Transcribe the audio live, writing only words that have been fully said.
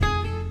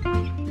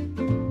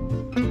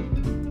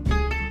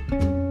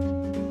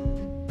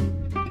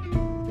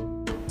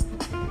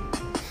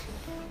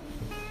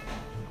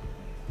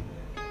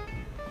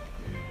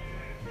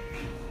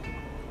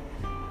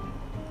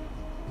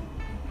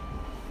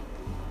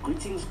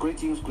Greetings.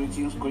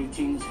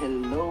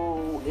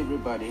 Hello,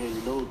 everybody.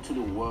 Hello to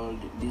the world.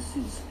 This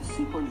is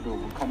Simple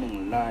Dog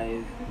coming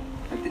live.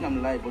 I think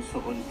I'm live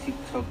also on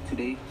TikTok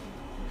today.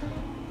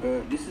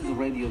 This is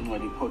Radio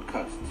Nwadi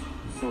podcast.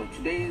 So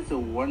today is a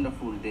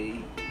wonderful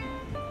day.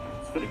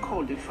 It's very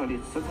cold actually.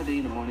 It's Saturday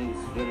in the morning.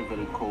 It's very,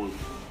 very cold.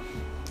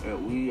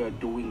 We are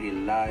doing a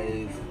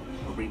live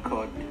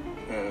record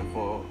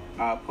for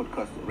our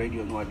podcast,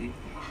 Radio Nwadi.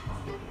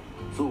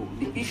 So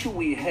the issue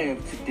we have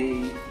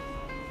today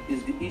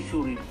is the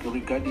issue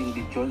regarding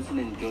the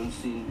Johnson &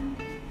 Johnson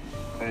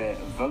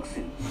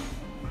vaccine.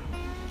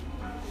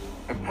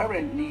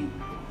 Apparently,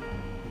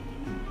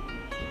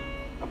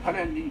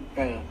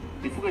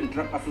 the Food and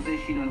Drug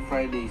Association on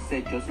Friday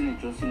said Johnson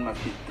 & Johnson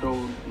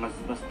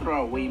must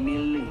throw away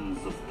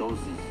millions of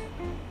doses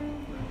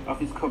of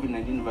its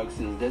COVID-19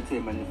 vaccines that were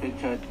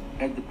manufactured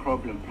at the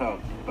problem plug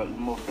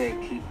Baltimore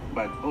factory,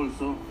 but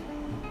also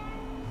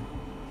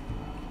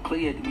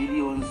cleared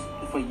millions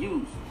for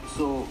use.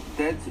 So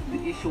that's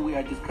the issue we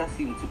are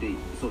discussing today.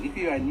 So if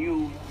you are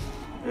new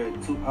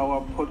to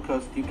our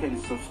podcast, you can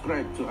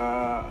subscribe to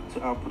our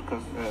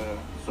podcast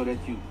so that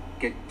you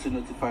get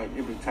notified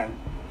every time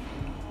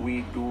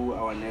we do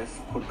our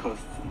next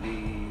podcast.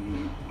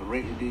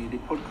 The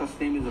podcast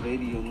name is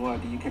Radio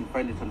Nwadi. You can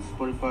find it on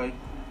Spotify.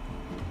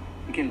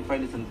 You can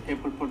find it on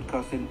Apple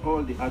Podcasts and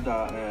all the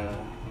other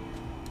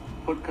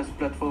podcast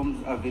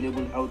platforms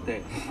available out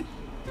there.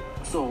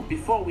 So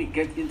before we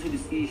get into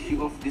this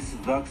issue of this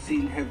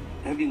vaccine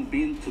having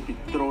been to be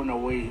thrown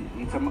away,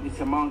 it's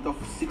amount of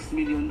 6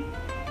 million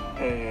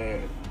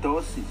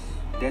doses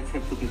that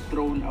have to be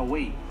thrown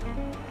away.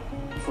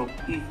 So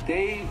if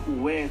they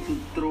were to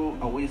throw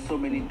away so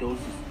many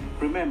doses,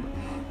 remember,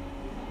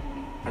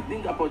 I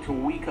think about a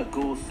week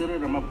ago,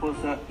 Cyril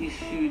Ramaphosa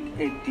issued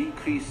a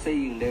decree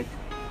saying that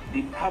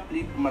the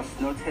public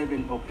must not have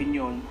an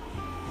opinion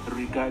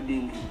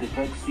regarding the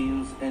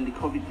vaccines and the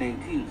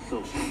COVID-19.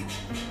 So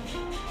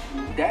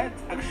that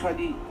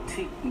actually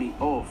ticked me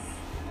off,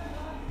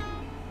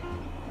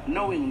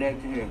 knowing that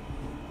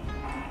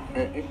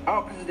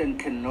our president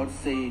cannot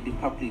say the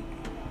public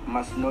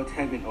must not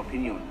have an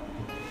opinion.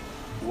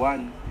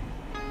 One,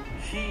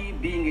 he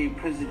being a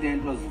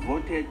president was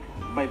voted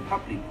by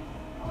public.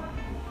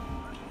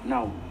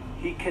 Now,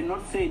 he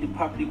cannot say the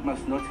public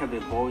must not have a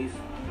voice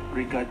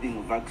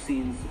regarding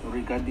vaccines,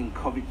 regarding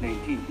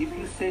COVID-19. If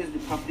he says the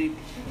public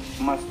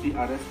must be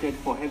arrested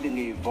for having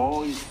a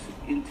voice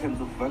in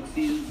terms of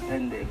vaccines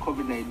and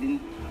COVID-19,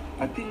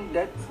 I think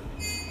that's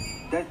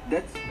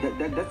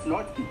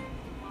not it.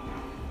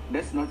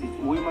 That's not it.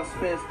 We must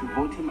first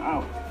vote him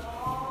out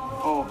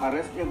or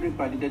arrest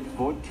everybody that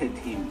voted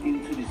him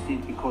into the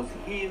seat, because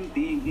him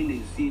being in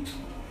the seat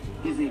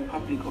is a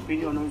public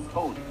opinion on its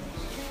own.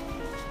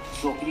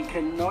 So he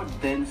cannot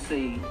then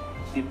say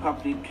the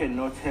public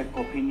cannot have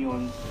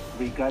opinion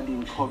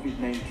regarding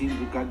COVID-19,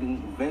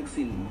 regarding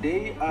vaccine.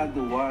 They are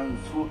the ones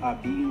who are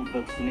being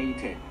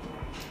vaccinated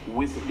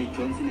with the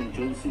Johnson &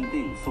 Johnson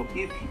thing. So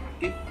if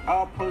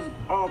our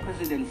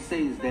president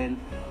says then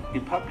the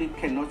public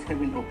cannot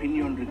have an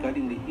opinion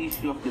regarding the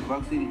issue of the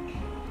vaccine,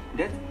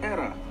 that's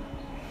error.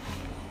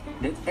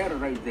 That's error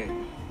right there.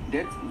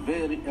 That's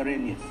very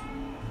erroneous.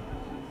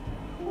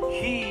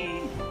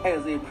 He,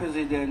 as a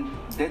president,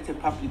 that's a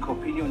public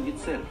opinion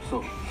itself.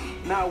 So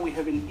now we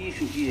have an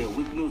issue here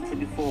with News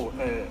 24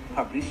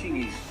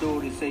 publishing a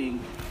story saying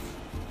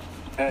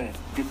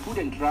the Food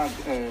and Drug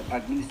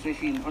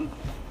Administration on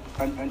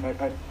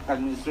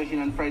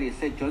Friday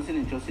said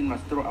Johnson & Johnson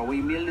must throw away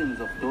millions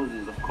of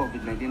doses of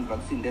COVID-19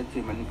 vaccine that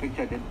were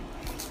manufactured at,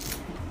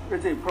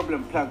 let's say,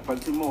 problem plug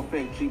Baltimore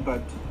factory,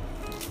 but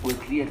were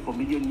cleared for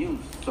million use.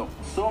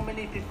 So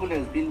many people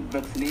have been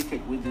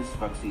vaccinated with this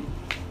vaccine.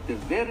 The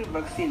very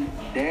vaccine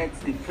that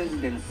the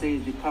president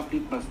says the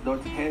public must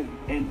not have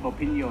an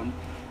opinion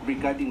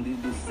regarding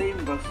the same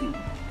vaccine.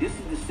 This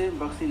is the same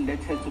vaccine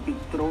that has to be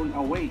thrown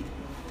away.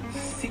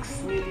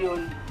 60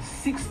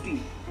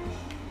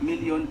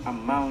 million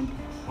amount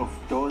of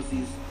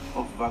doses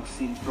of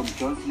vaccine from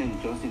Johnson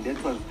 & Johnson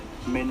that was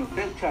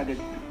manufactured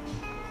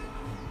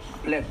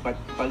at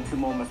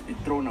Baltimore must be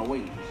thrown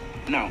away.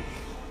 Now,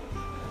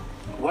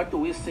 what do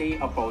we say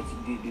about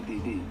the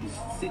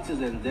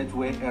citizens that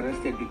were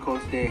arrested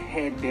because they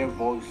had their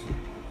voice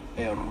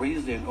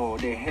reason, or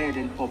they had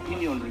an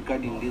opinion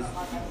regarding this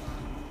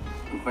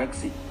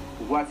vaccine?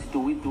 What do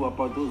we do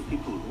about those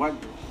people? What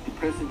the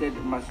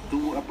president must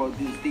do about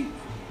these things?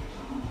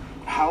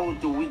 How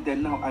do we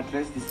then now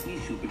address this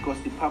issue? Because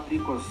the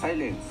public was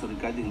silenced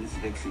regarding this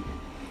vaccine.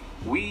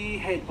 We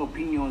had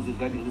opinions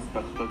regarding this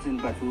vaccine,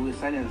 but we were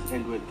silenced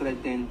and were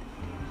threatened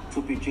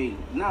to be jailed.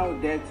 Now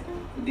that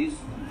this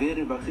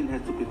very vaccine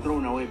has to be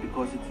thrown away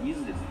because it's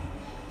useless,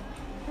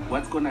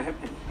 what's going to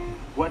happen?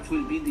 What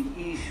will be the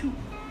issue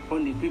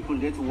on the people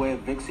that were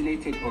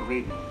vaccinated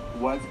already?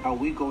 What are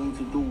we going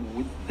to do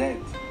with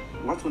that?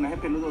 What's going to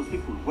happen to those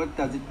people? What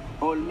does it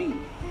all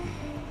mean?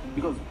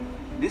 Because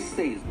this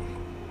says,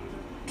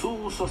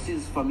 two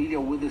sources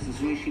familiar with the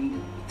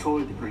situation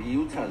told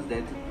Reuters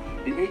that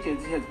the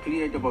agency has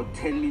cleared about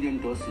 10 million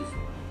doses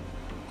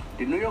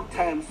The New York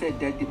Times said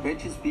that the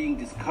batches being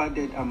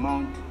discarded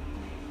amount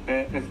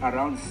as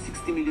around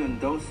 60 million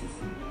doses,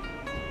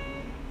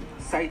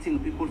 citing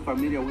people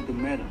familiar with the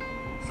matter.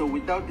 So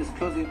without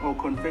disclosing or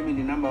confirming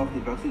the number of the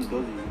vaccine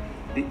doses,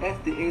 the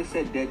FDA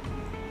said that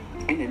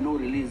in a no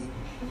release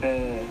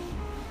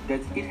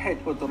that it had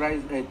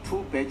authorized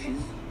 2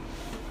 batches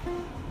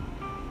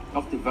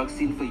of the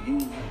vaccine for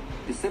use.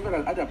 The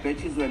several other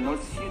batches were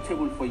not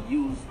suitable for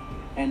use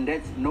and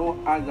that no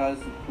others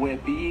were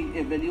being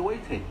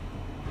evaluated.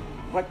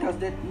 What does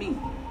that mean?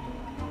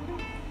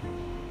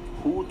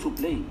 Who to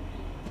blame?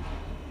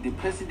 The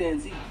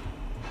presidency?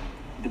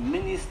 The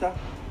minister?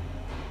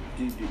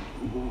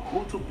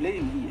 Who to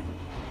blame here?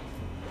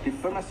 The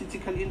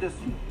pharmaceutical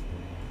industry?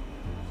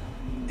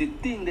 The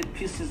thing that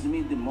pisses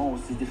me the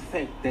most is the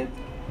fact that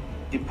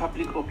the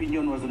public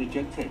opinion was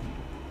rejected,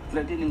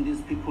 threatening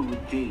these people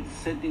with jail,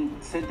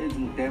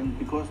 sentencing them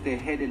because they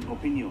had an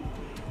opinion,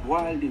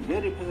 while the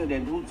very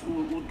president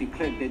who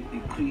declared that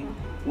decree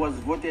was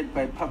voted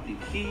by public.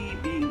 He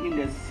being in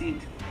the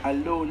seat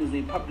alone is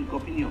a public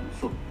opinion.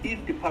 So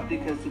if the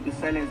public has to be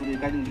silenced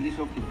regarding the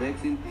issue of the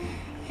vaccine,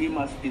 he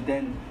must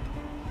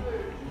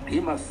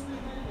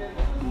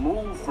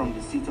move from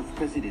the seat of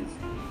presidency.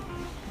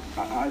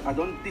 I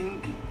don't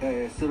think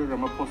Cyril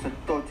Ramaphosa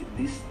thought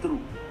this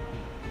through.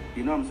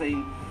 You know what I'm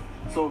saying?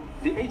 So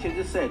the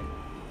agency said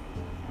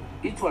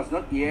it was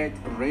not yet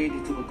ready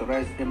to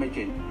authorize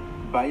emergent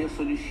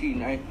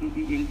biosolution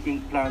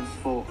in plans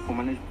for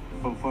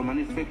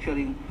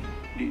manufacturing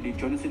the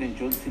Johnson &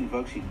 Johnson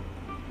vaccine.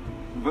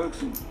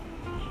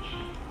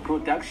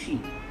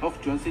 Production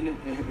of Johnson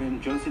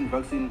 & Johnson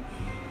vaccine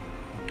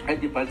at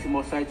the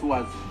Baltimore site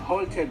was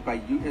halted by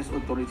U.S.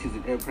 authorities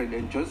in April,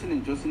 and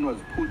Johnson & Johnson was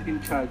put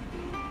in charge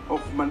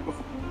of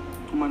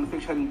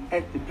manufacturing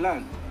at the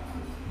plant.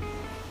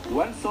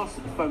 One source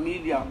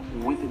familiar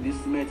with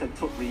this matter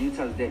told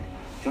Reuters that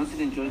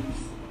Johnson &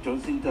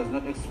 Johnson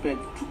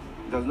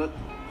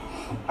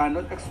are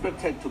not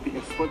expected to be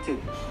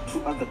exported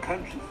to other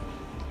countries.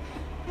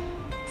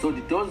 So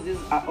the doses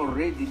are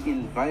already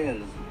in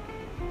vials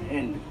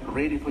and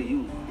ready for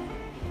use.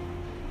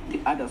 The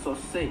other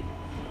source said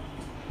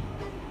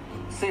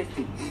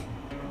safety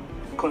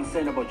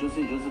concern about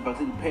Johnson & Johnson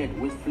vaccine paired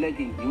with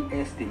flagging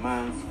U.S.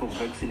 demands for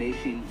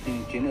vaccination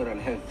in general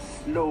have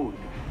slowed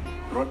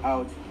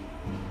rollout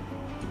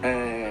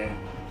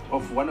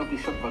of one of the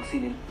shot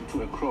vaccine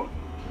to a crowd.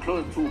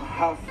 Close to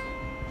half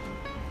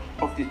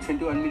of the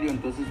 21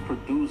 million doses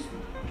produced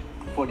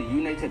for the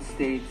United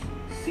States,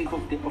 6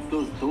 of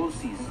those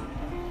doses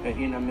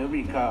in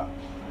America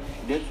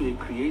that were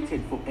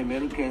created for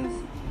Americans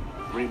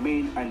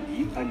remain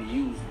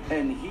unused.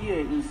 And here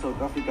in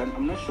South Africa,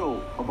 I'm not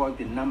sure about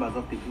the numbers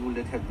of the people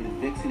that have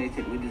been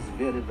vaccinated with this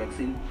very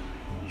vaccine,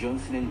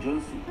 Johnson &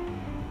 Johnson.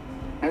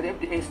 And the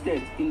FDA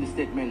states in the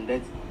statement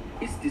that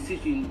its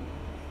decision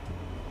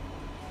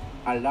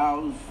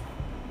allows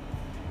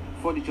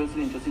for the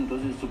Johnson & Johnson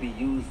doses to be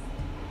used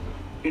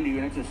in the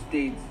United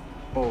States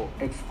or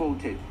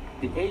exported.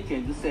 The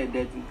agency said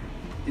that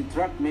the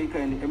drug maker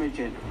and the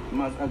emergent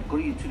must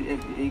agree to the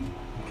FDA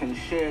can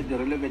share the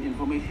relevant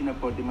information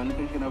about the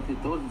manufacturing of the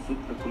doses with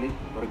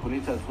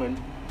regulators when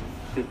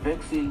the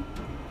vaccine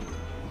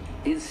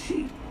is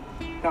shipped.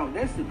 Now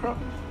that's the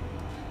problem.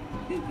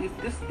 If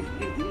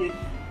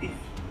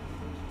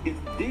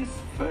this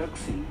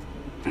vaccine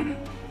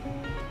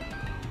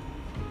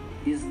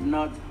is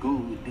not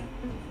good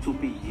to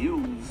be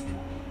used,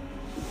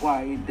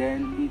 why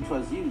then it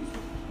was used?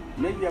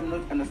 Maybe I'm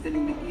not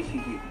understanding the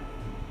issue here.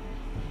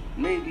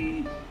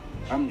 Maybe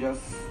I'm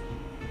just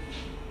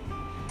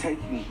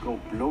taking or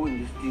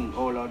blowing this thing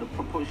all out of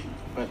proportions.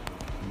 But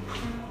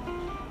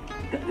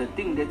the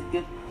thing that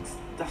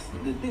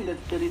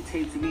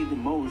irritates me the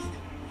most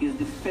is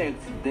the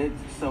fact that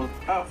South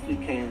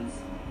Africans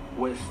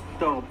were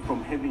stopped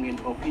from having an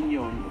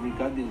opinion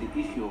regarding the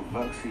issue of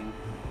vaccine,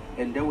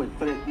 and they were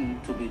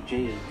threatened to be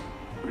jailed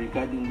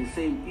regarding the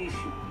same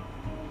issue.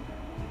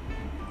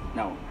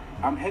 Now,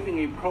 I'm having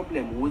a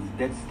problem with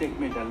that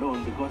statement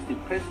alone because the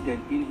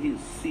president in his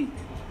seat,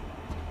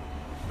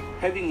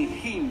 having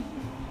him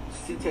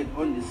seated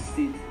on the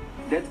seat,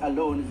 that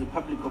alone is a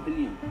public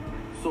opinion.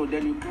 So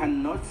then you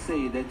cannot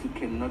say that you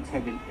cannot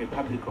have a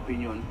public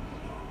opinion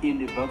in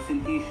the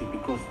vaccine issue,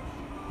 because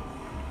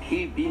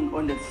he being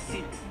on that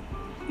seat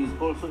is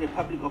also a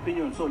public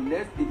opinion. So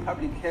let the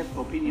public have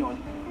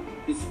opinion.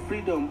 It's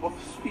freedom of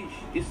speech.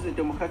 This is a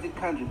democratic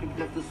country. People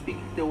have to speak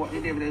if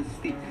they have to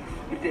speak.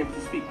 If they have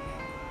to speak.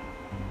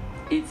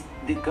 It's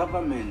the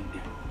government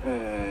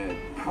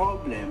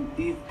problem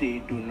if they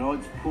do not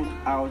put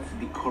out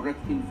the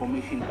correct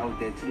information out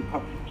there to the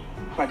public.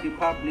 But the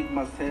public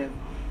must have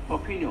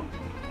opinion.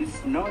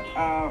 It's not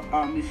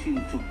our mission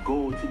to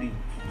go to the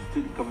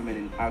government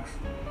and ask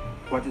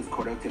what is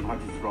correct and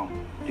what is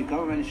wrong. The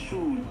government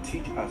should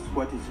teach us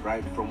what is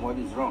right from what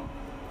is wrong,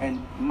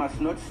 and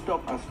must not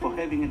stop us for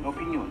having an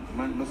opinion.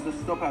 Must not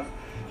stop us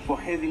for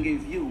having a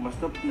view.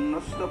 Must not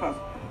stop us,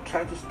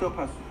 try to stop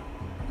us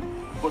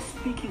for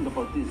speaking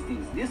about these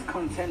things. This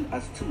concern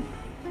us too.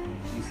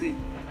 You see,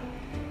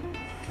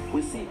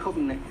 We see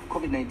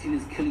COVID-19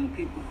 is killing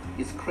people.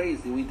 It's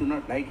crazy. We do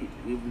not like it.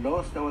 We've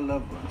lost our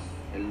loved ones,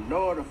 a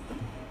lot of them.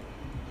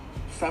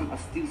 Some are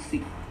still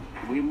sick.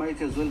 We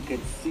might as well get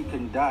sick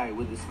and die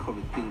with this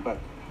COVID thing, but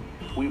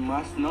we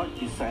must not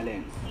be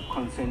silent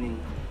concerning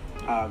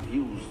our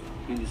views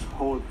in this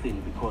whole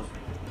thing, because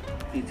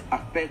it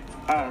affects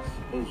us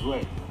as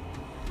well.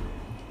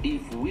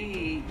 If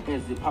we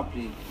as the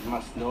public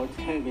must not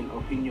have an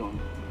opinion,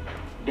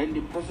 then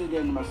the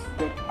president must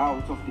step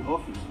out of the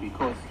office,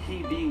 because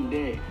he being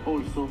there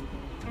also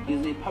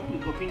is a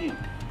public opinion.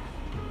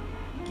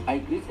 I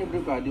greet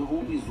everybody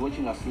who is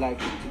watching us live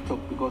on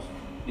TikTok, because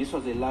this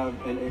was a live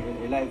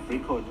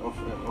record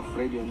of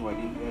Radio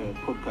Nwadi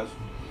podcast.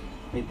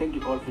 And thank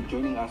you all for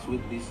joining us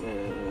with this,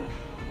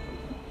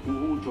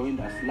 who joined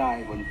us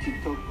live on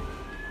TikTok.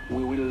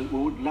 We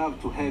would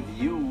love to have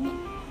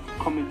you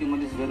commenting on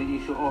this very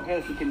issue, or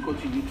else you can go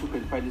to YouTube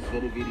and find this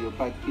very video.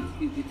 But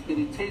it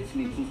irritates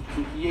me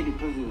to hear the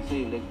president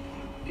saying that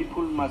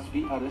people must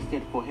be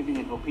arrested for having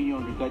an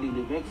opinion regarding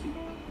the vaccine.